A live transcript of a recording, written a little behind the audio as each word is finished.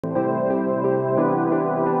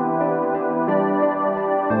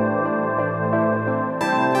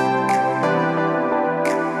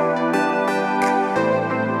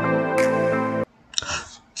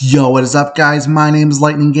Yo, what is up, guys? My name is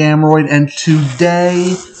Lightning Gamroid, and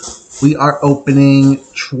today we are opening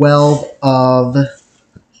 12 of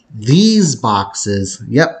these boxes.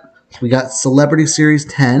 Yep, we got Celebrity Series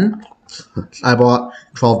 10. I bought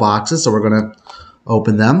 12 boxes, so we're going to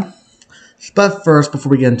open them. But first, before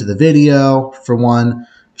we get into the video, for one,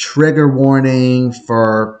 trigger warning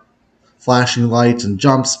for flashing lights and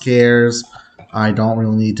jump scares. I don't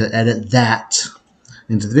really need to edit that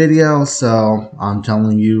into the video, so I'm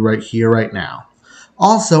telling you right here, right now.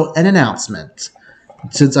 Also, an announcement.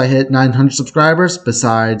 Since I hit 900 subscribers,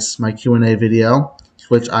 besides my Q&A video,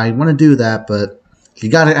 which I want to do that, but you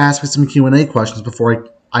got to ask me some Q&A questions before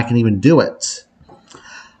I can even do it.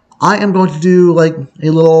 I am going to do like a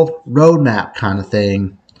little roadmap kind of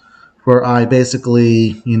thing, where I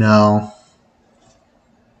basically, you know,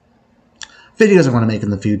 videos I want to make in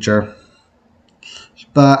the future.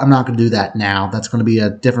 But I'm not going to do that now. That's going to be a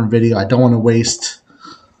different video. I don't want to waste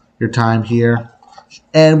your time here.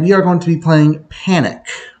 And we are going to be playing PANIK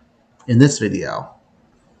in this video.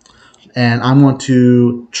 And I'm going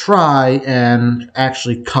to try and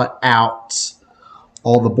actually cut out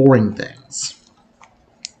all the boring things.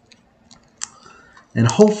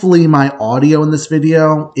 And hopefully my audio in this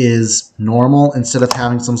video is normal instead of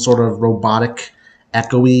having some sort of robotic,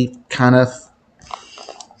 echoey kind of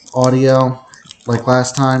audio like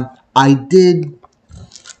last time. I did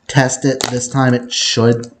test it this time. It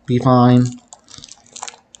should be fine.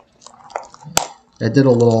 I did a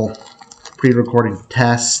little pre-recording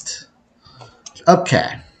test.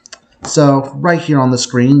 Okay, so right here on the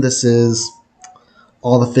screen, this is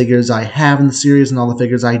all the figures I have in the series and all the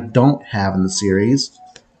figures I don't have in the series.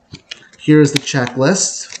 Here's the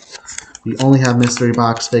checklist. We only have mystery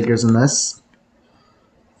box figures in this.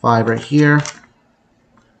 5 right here,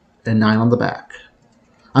 and 9 on the back.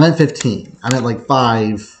 I meant 15. I meant like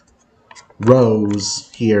 5 rows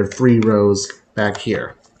here, 3 rows back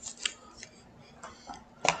here.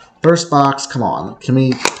 First box, come on. Can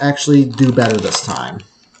we actually do better this time?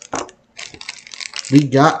 We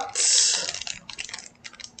got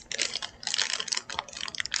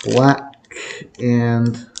black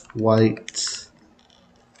and white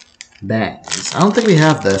bangs. I don't think we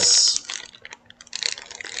have this.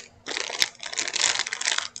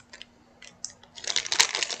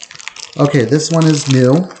 Okay, this one is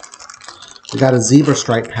new. We got a zebra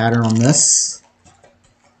stripe pattern on this.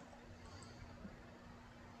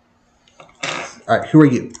 Alright, who are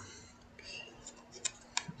you?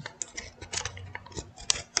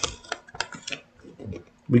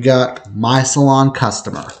 We got My Salon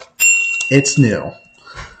Customer. It's new.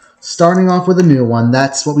 Starting off with a new one,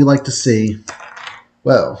 that's what we like to see.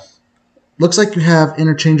 Whoa. Looks like you have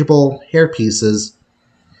interchangeable hair pieces.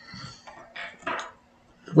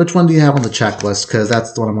 Which one do you have on the checklist? Because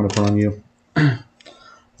that's the one I'm going to put on you.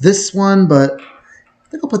 This one, but I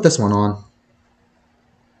think I'll put this one on.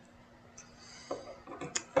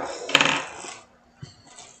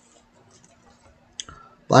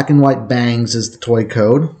 Black and white bangs is the toy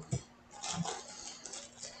code.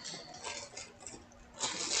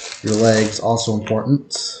 Your legs, also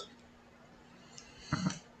important.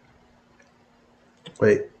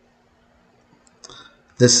 Wait.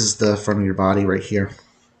 This is the front of your body right here.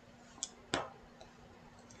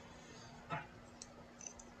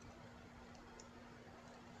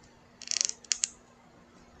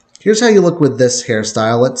 Here's how you look with this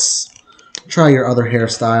hairstyle. Let's try your other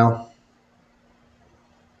hairstyle.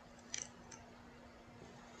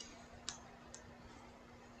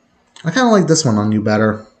 I kind of like this one on you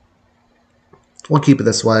better. We'll keep it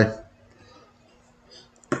this way.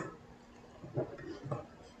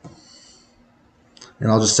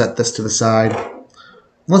 And I'll just set this to the side.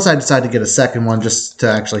 Unless I decide to get a second one just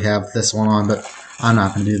to actually have this one on, but I'm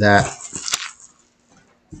not going to do that.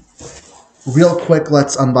 Real quick,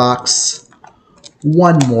 let's unbox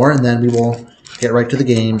one more, and then we will get right to the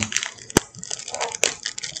game.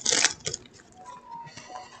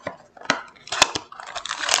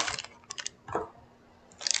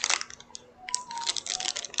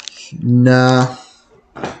 Nah.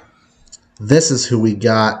 This is who we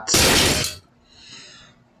got.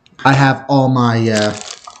 I have all my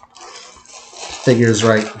figures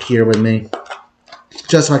right here with me,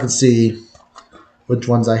 just so I can see which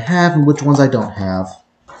ones I have and which ones I don't have.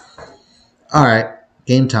 Alright,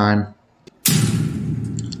 game time.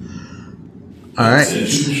 Alright.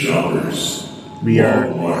 We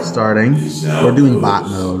are starting. We're doing bot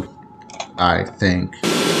mode, I think.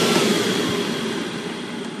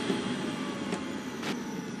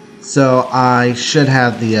 So I should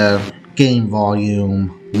have the game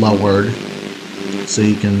volume lowered so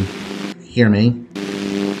you can hear me.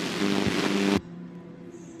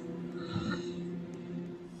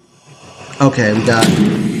 Okay, we got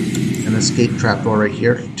an escape trapdoor right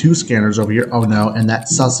here. 2 scanners over here. Oh no, and that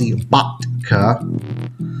sussy Botka.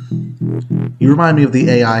 You remind me of the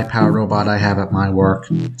AI power robot I have at my work.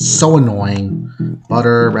 So annoying.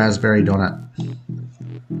 Butter, raspberry donut.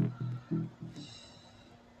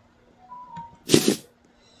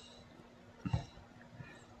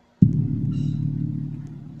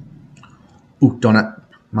 Ooh, donut.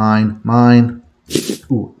 Mine, mine.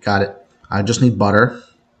 Ooh, got it. I just need butter.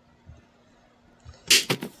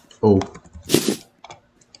 Oh.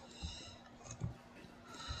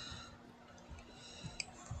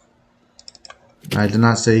 I did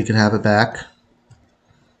not say you could have it back.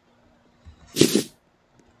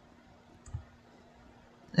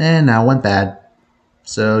 And now it went bad.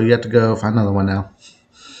 So you have to go find another one now.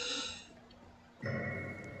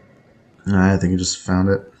 I think you just found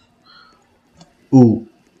it. Ooh.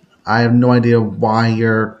 I have no idea why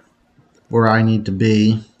you're where I need to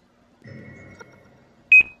be.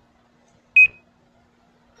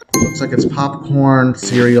 Looks like it's popcorn,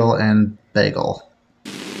 cereal, and bagel.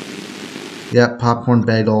 Yep, popcorn,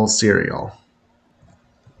 bagel, cereal.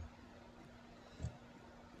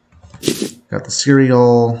 Got the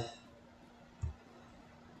cereal.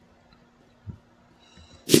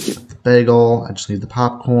 Got the bagel. I just need the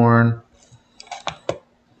popcorn.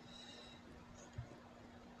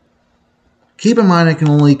 Keep in mind I can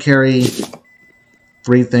only carry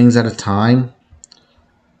 3 things at a time.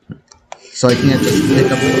 So I can't just pick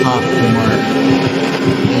up the popcorn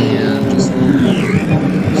and just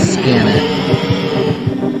scan it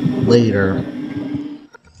later.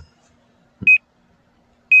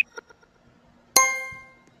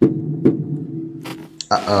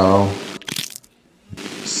 Uh-oh.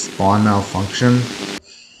 Spawn malfunction.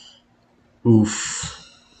 Oof.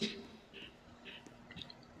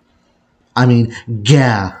 I mean,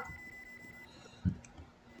 yeah.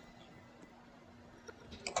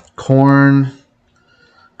 Corn,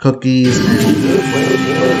 cookies, and toilet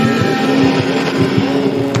paper.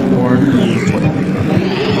 Corn, cookies, toilet paper.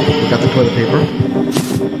 We got the toilet paper.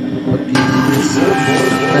 Cookies,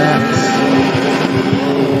 that.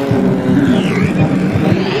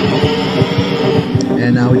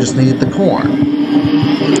 And now we just need the corn.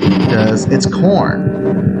 Because it's corn.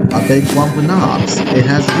 A big lump of knobs. It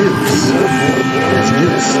has juice. It has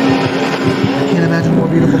juice. I can't imagine a more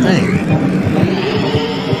beautiful thing.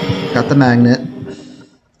 Got the magnet.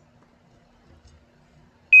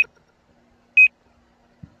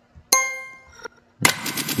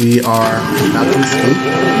 We are about to escape.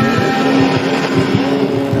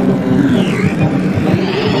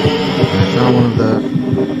 I found one of the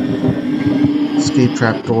escape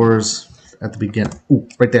trapdoors at the beginning. Ooh,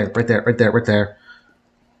 right there, right there, right there, right there.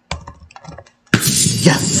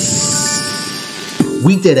 Yes!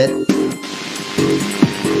 We did it!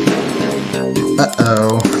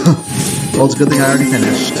 Uh-oh. Well, it's a good thing I already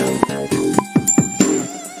finished.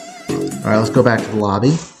 Alright, let's go back to the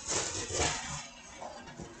lobby.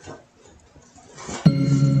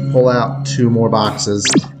 Pull out 2 more boxes.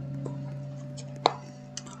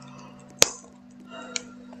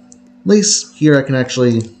 At least here I can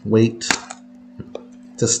actually wait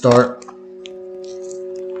to start.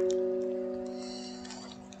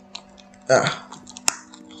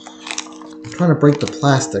 I'm trying to break the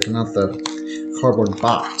plastic, not the cardboard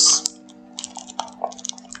box.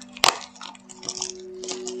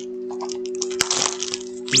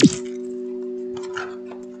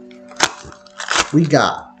 We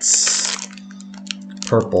got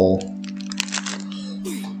purple.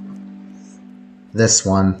 This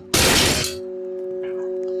one.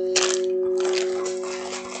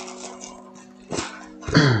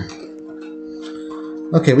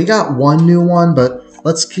 Okay, we got 1 new one, but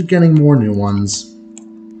let's keep getting more new ones.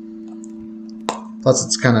 Plus,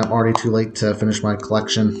 it's kind of already too late to finish my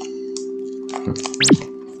collection.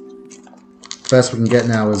 The best we can get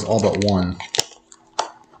now is all but 1.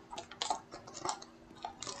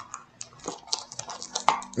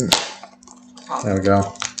 There we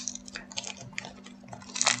go.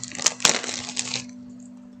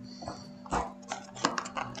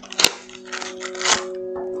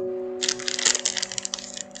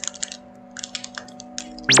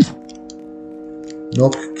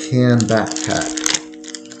 Milk can backpack.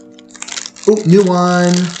 Oh, new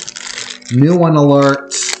one. New one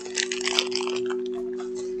alert.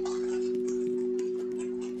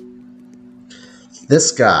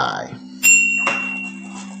 This guy.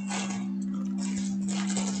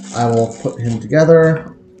 I will put him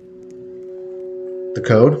together. The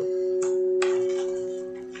code.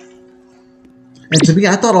 And to me,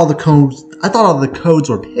 I thought all the codes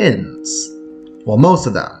were pins. Well, most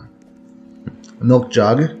of them. A milk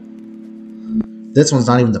jug. This one's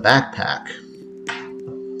not even the backpack.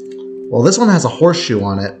 Well, this one has a horseshoe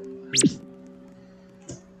on it.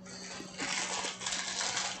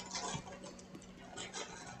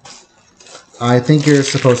 I think you're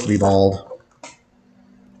supposed to be bald.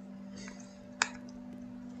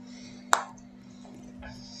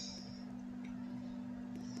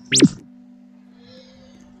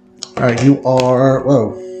 Alright, you are...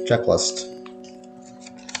 Whoa, checklist.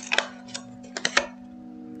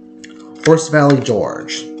 Horse Valley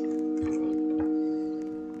George.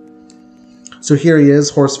 So here he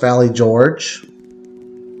is, Horse Valley George.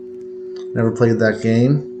 Never played that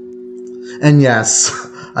game. And yes,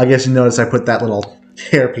 I guess you noticed I put that little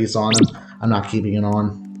hairpiece on him. I'm not keeping it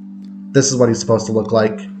on. This is what he's supposed to look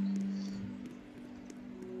like.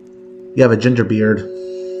 You have a ginger beard.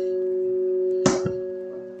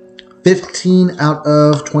 15 out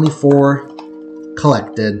of 24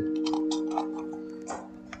 collected.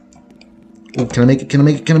 Ooh, can I make it? Can I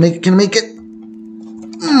make it? Can I make it? Can I make it?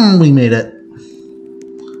 We made it.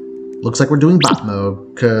 Looks like we're doing bot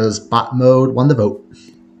mode, because bot mode won the vote.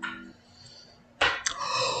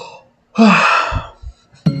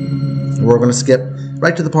 We're going to skip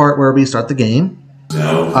right to the part where we start the game.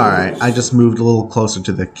 Alright, I just moved a little closer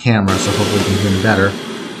to the camera, so hopefully you can hear me better.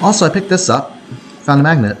 Also, I picked this up. Found a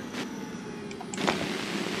magnet.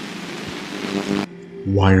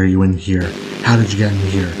 Why are you in here? How did you get in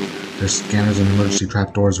here? There's scanners and emergency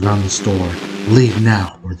trapdoors around the store. Leave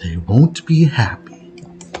now, or they won't be happy.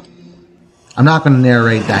 I'm not going to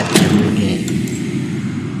narrate that in the game.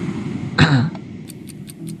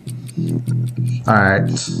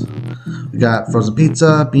 Alright. We got frozen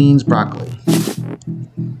pizza, beans, broccoli.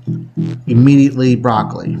 Immediately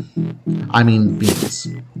broccoli. I mean beans.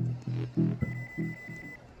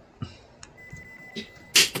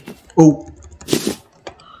 Oh.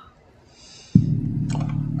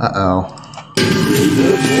 Uh-oh.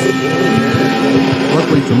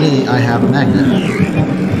 Luckily for me, I have a magnet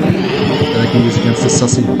that I can use against the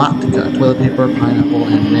sussy vodka, toilet paper, pineapple,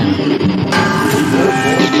 and banana.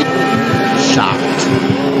 Shocked.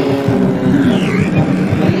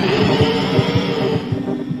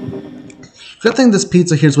 Good thing this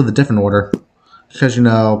pizza here's with a different order. Because, you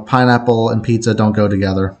know, pineapple and pizza don't go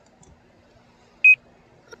together.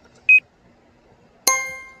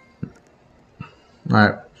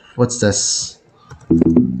 Alright, what's this?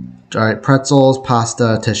 Alright, pretzels,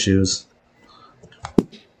 pasta, tissues.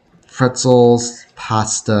 Pretzels,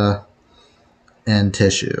 pasta, and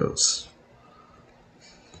tissues.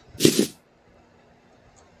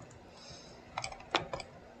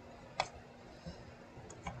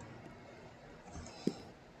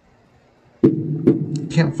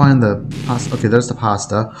 Can't find the pasta. Okay, there's the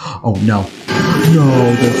pasta. Oh no.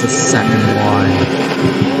 No, there's a second one.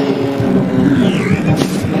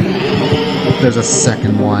 There's a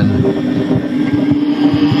second one.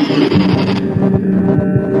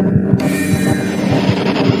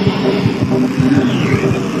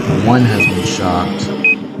 One has been shocked.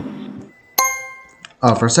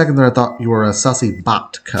 Oh, for a second there I thought you were a sussy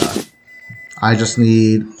vodka. I just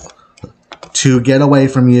need to get away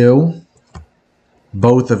from you.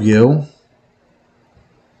 Both of you.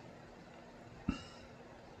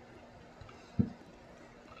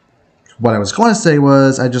 What I was going to say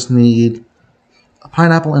was I just need a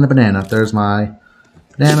pineapple and a banana. There's my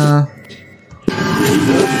banana.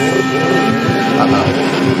 Uh-oh.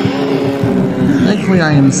 Thankfully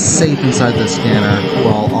I am safe inside the scanner.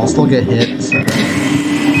 Well, I'll still get hit.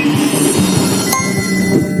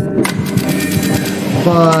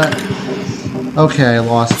 But... okay, I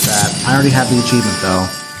lost that. I already have the achievement, though.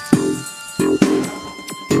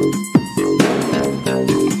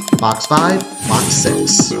 Box 5, box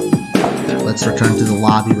 6. Let's return to the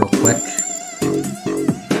lobby real quick.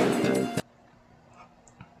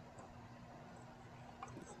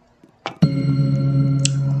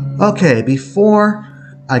 Okay, before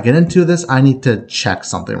I get into this, I need to check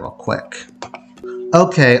something real quick.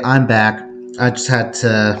 Okay, I'm back. I just had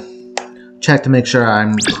to check to make sure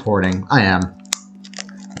I'm recording. I am.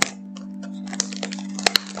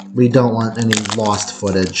 We don't want any lost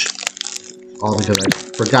footage. All because I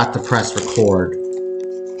forgot to press record.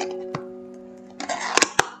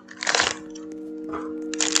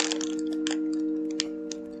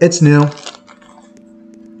 It's new.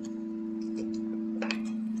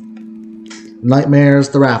 Nightmares,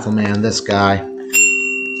 the Raffle Man, this guy.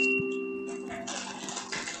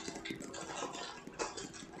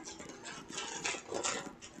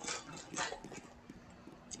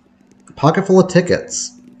 Pocket full of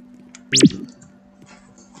tickets.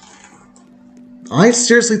 I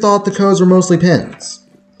seriously thought the codes were mostly pins.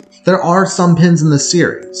 There are some pins in this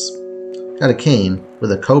series. Got a cane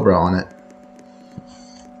with a cobra on it.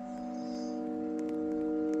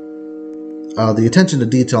 The attention to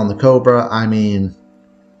detail on the cobra, I mean,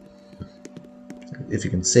 if you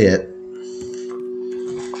can see it.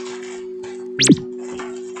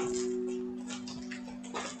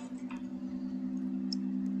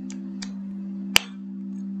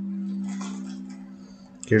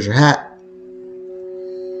 Here's your hat.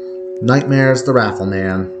 Nightmares the Raffle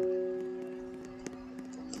Man.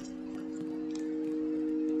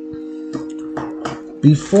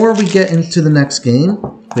 Before we get into the next game,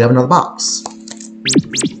 we have another box.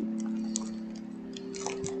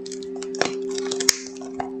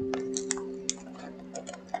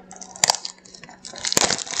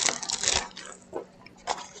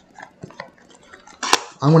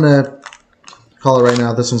 I'm going to call it right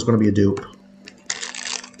now, this one's going to be a dupe.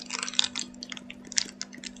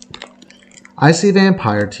 I see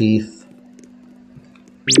vampire teeth.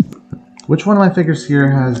 Which one of my figures here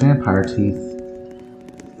has vampire teeth?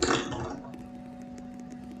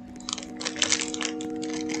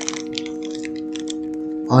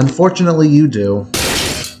 Unfortunately, you do.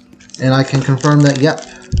 And I can confirm that, yep.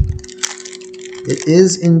 It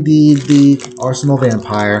is indeed the Arsenal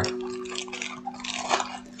Vampire.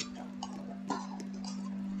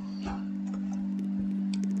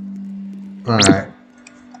 Alright.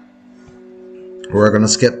 We're going to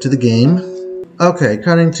skip to the game. Okay,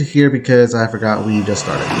 cutting to here because I forgot we just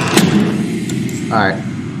started. Alright.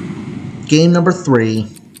 Game number 3.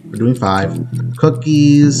 We're doing 5.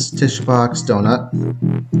 Cookies, tissue box, donut.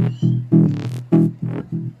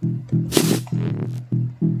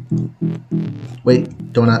 Wait,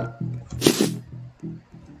 donut.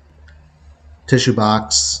 Tissue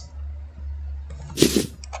box.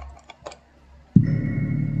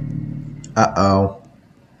 Uh-oh.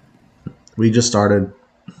 We just started.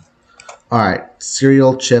 Alright,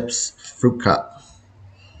 cereal, chips, fruit cup.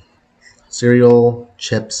 Cereal,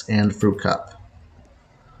 chips, and fruit cup.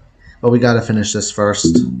 But we gotta finish this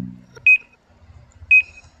first.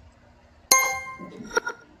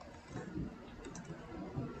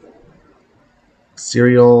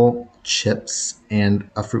 Cereal, chips, and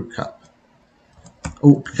a fruit cup.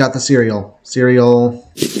 Oh, got the cereal. Cereal.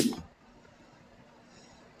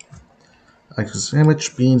 Ice cream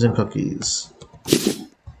sandwich, beans, and cookies.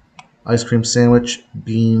 Ice cream sandwich,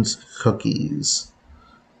 beans, cookies.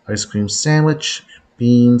 Ice cream sandwich,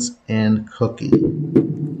 beans, and cookie.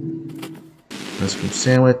 Ice cream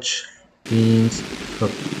sandwich, beans,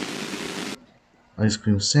 cookie. Ice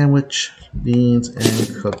cream sandwich, beans,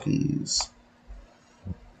 and cookies.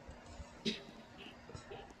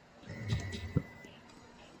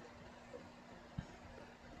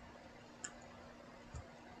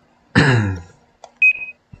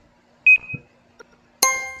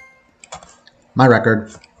 My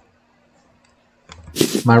record.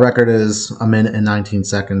 My record is 1 minute and 19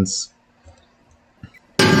 seconds.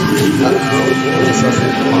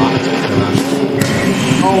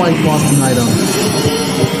 Oh, I lost an item.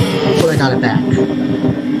 But I got it back.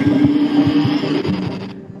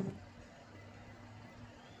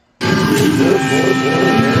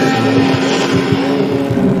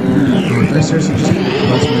 Did I seriously just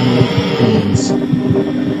lost my things?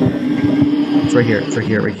 It's right here, it's right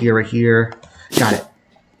here, right here, right here. Got it.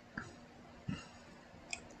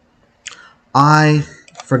 I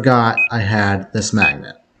forgot I had this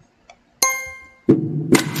magnet.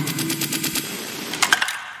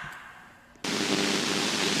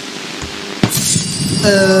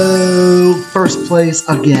 Oh, first place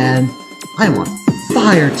again. I'm on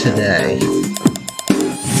fire today.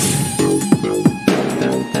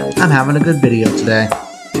 I'm having a good video today.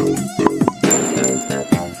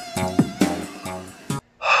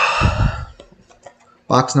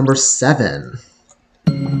 Box number 7.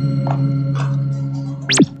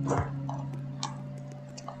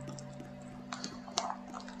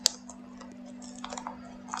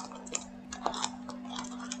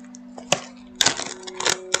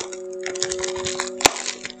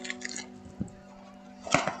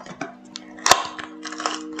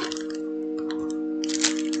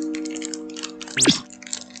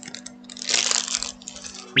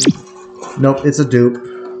 Nope, it's a dupe.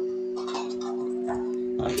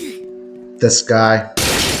 This guy.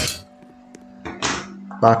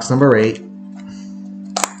 Box number 8.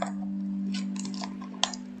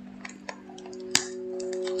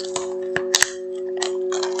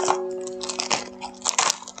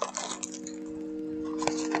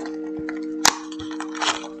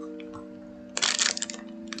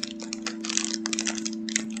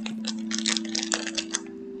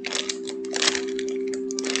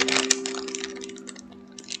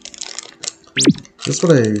 Is this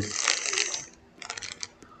what I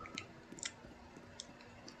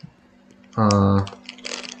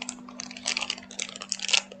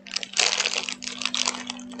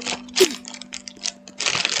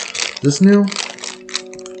This new?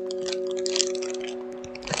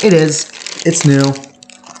 It is. It's new.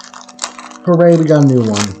 Hooray, we got a new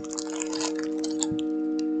one.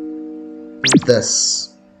 This.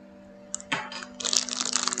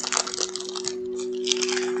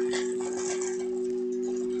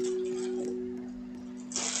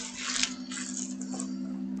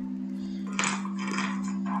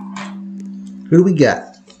 Who do we get?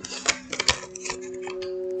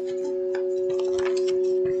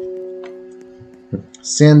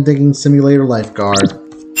 Sand Digging Simulator Lifeguard.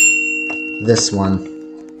 This one.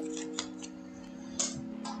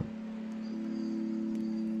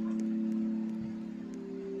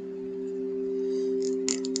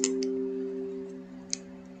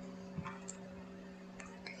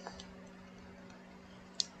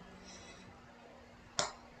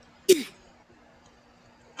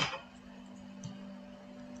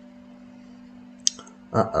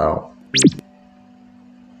 Uh-oh.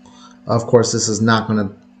 Of course, this is not going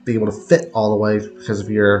to be able to fit all the way because of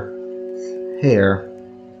your hair.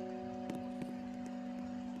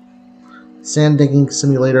 Sand Digging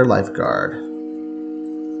Simulator Lifeguard.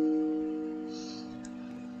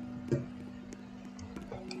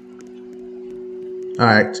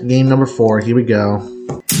 Alright, game number 4. Here we go.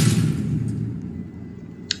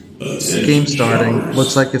 Game starting.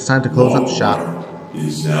 Looks like it's time to close up shop.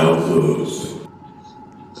 Is now closed.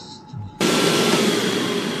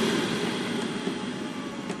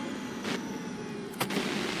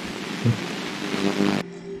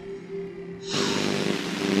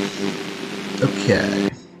 Okay.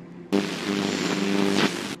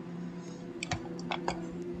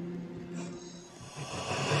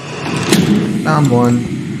 Found one.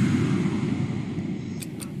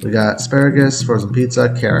 We got asparagus, frozen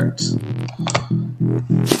pizza, carrot.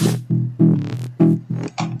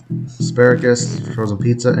 Asparagus, frozen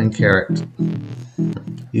pizza, and carrot.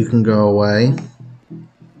 You can go away.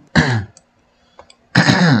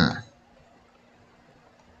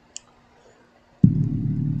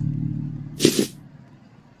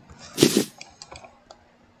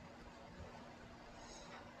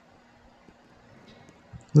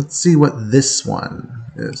 Let's see what this one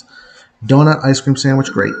is. Donut, ice cream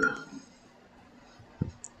sandwich, grape.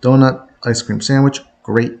 Donut, ice cream sandwich,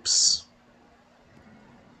 grapes.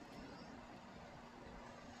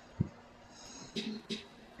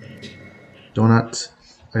 Donut,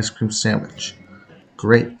 ice cream sandwich,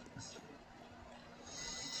 grape.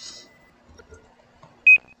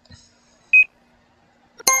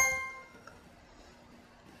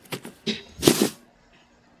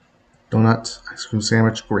 Donut, ice cream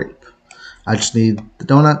sandwich, grape. I just need the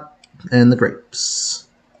donut and the grapes.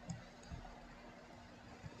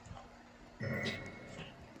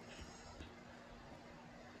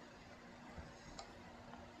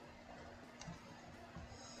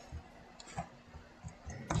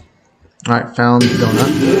 Alright, found the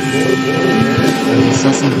donut. There's a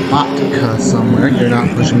Sesame vodka somewhere. You're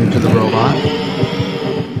not pushing into the robot.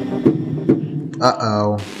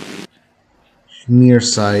 Uh-oh. Near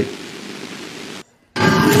sight.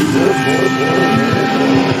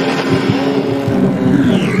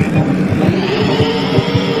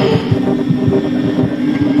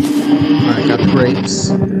 Alright, got the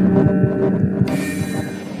grapes.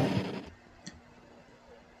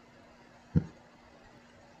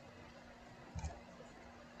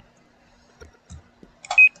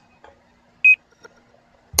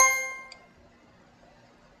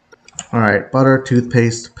 Alright, butter,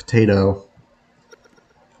 toothpaste, potato.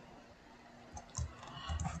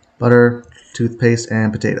 Butter, toothpaste,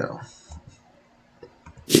 and potato.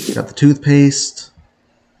 Got the toothpaste.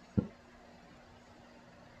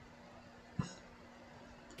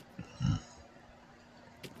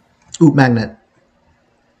 Ooh, magnet.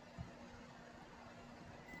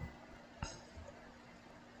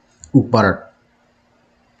 Ooh, butter.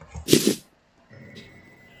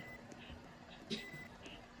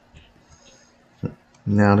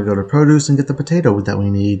 Now to go to produce and get the potato that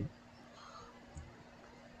we need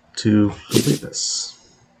to complete this.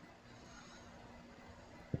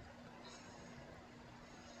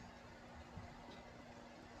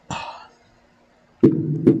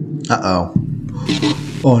 Uh-oh.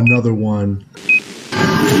 Oh, another one.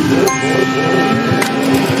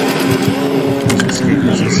 Escape,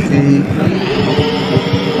 escape.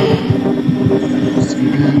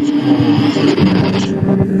 Escape hatch.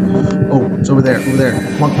 Oh, it's over there, over there.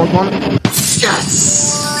 Come on, come on, come on.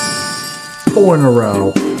 Yes! 4 in a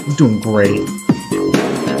row. I'm doing great.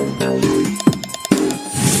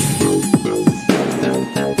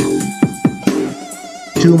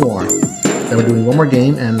 one more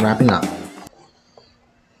game and wrapping up.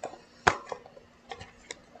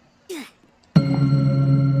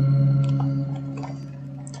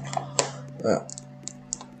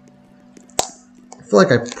 I feel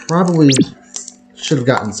like I probably should have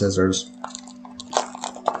gotten scissors.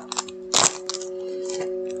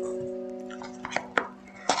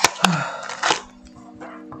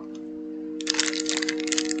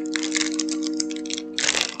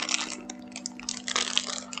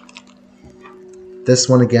 This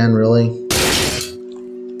one again, really?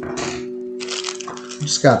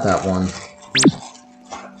 Just got that one.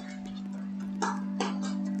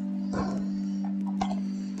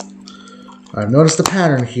 I've noticed a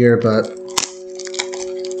pattern here, but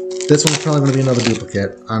this one's probably going to be another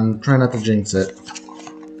duplicate. I'm trying not to jinx it.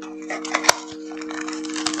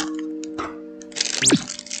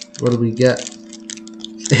 What do we get?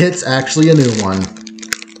 It's actually a new one.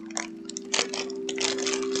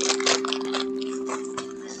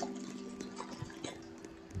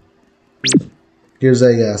 Here's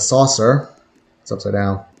a saucer. It's upside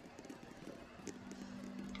down.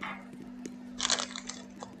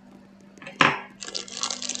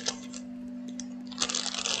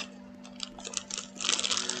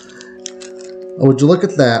 Oh, would you look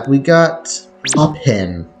at that? We got a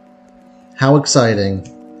pin. How exciting.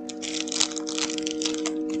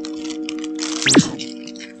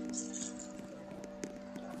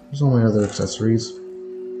 There's all my other accessories.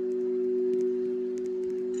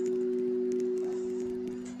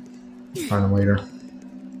 Find them later.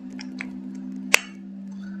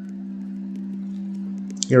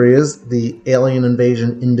 Here he is, the Alien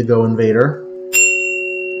Invasion Indigo Invader.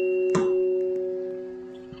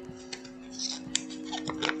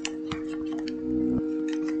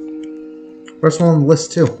 First one on the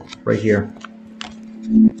list too, right here.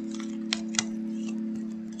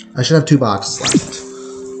 I should have 2 boxes left.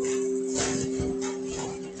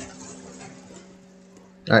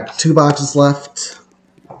 Alright, 2 boxes left.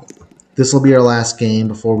 This will be our last game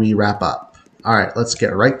before we wrap up. Alright, let's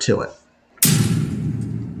get right to it.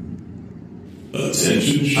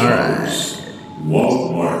 Attention shoppers.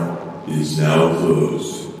 Walmart is now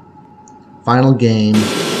closed. Final game.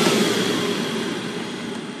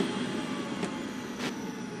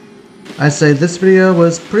 I'd say this video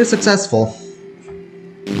was pretty successful.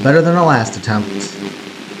 Better than our last attempt.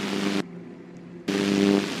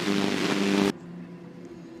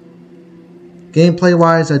 Gameplay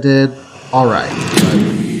wise, I did alright.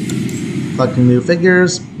 Collecting new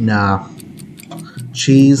figures? Nah.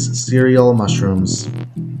 Cheese, cereal, mushrooms.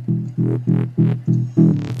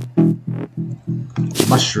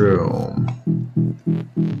 Mushroom.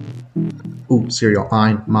 Ooh, cereal.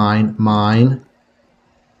 Mine.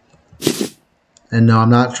 And no, I'm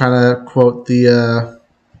not trying to quote the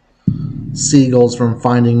seagulls from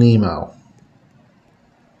Finding Nemo.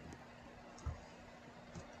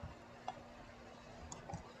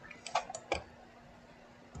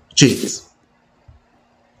 Cheese.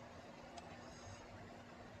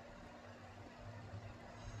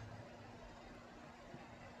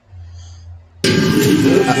 There's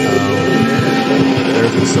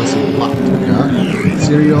the Celsius vodka.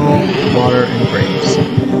 Cereal, water, and grapes.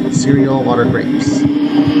 Cereal, water, grapes.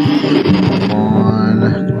 Come on.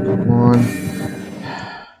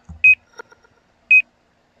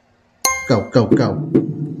 Go.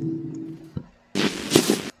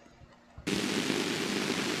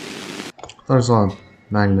 I thought I saw a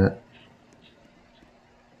magnet.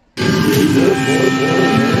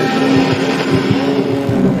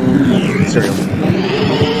 Cereal.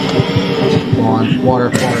 Come on, water.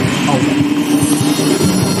 Oh.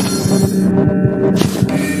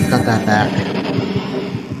 Got that back.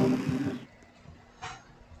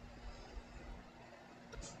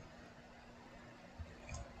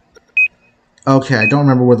 Okay, I don't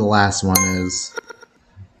remember where the last one is.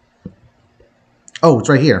 Oh, it's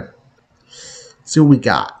right here. Let's see what we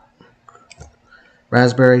got.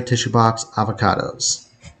 Raspberry, tissue box, avocados.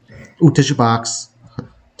 Ooh, tissue box.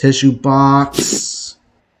 Tissue box.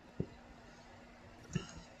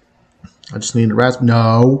 I just need a raspberry.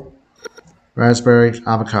 No. Raspberry,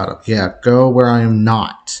 avocado. Yeah, go where I am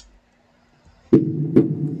not.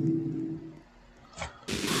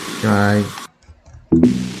 Guy.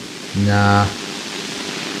 Nah.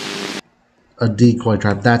 A decoy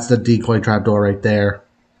trap. That's the decoy trapdoor right there.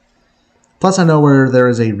 Plus I know where there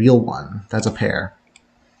is a real one. That's a pair.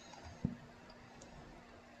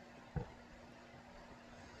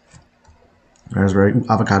 Raspberry. Ooh,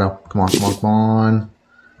 avocado. Come on.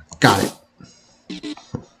 Got it.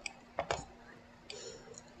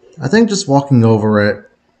 I think just walking over it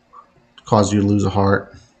caused you to lose a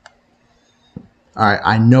heart. Alright,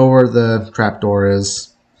 I know where the trapdoor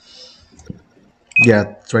is.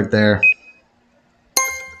 Yeah, it's right there.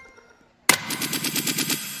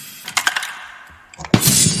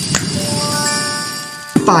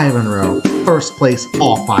 Five in a row. First place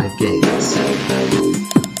all 5 games.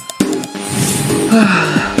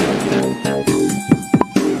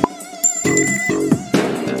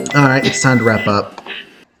 Alright, it's time to wrap up.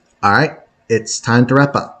 Alright, it's time to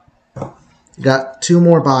wrap up. Got 2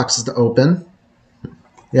 more boxes to open.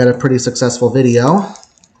 We had a pretty successful video.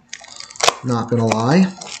 Not gonna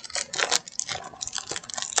lie.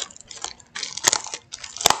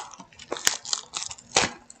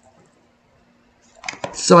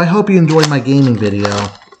 So I hope you enjoyed my gaming video.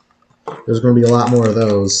 There's going to be a lot more of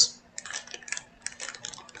those.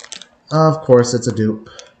 Of course, it's a dupe.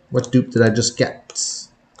 What dupe did I just get?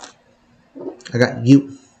 I got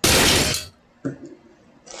you.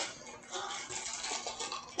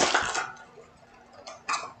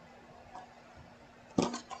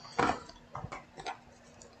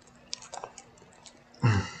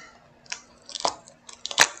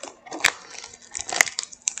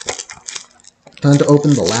 Time to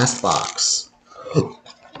open the last box.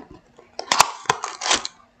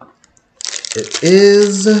 It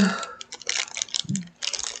is...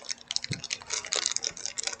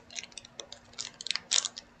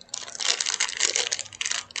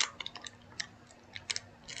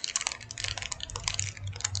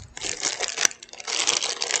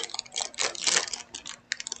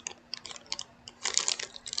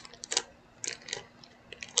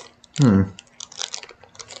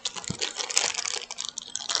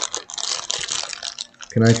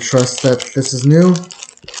 Can I trust that this is new?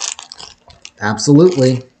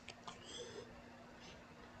 Absolutely.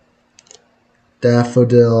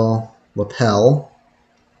 Daffodil lapel.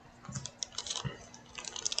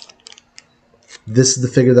 This is the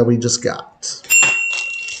figure that we just got.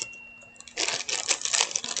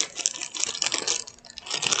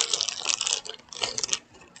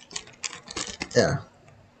 Yeah.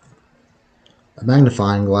 A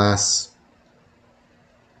magnifying glass.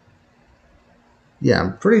 Yeah,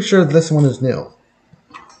 I'm pretty sure this one is new.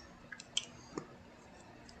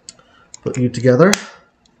 Put you together.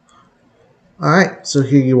 Alright, so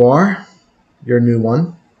here you are. Your new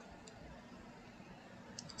one.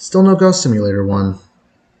 Still no Ghost Simulator one.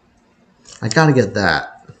 I gotta get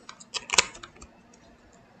that.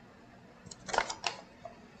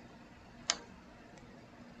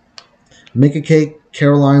 Make a Cake,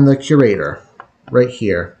 Caroline the Curator. Right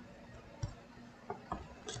here.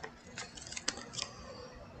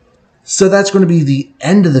 So that's going to be the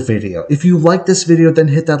end of the video. If you like this video, then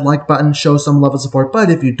hit that like button, show some love and support.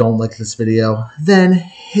 But if you don't like this video, then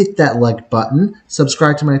hit that like button,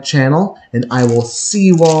 subscribe to my channel, and I will see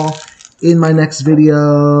you all in my next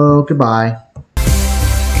video. Goodbye.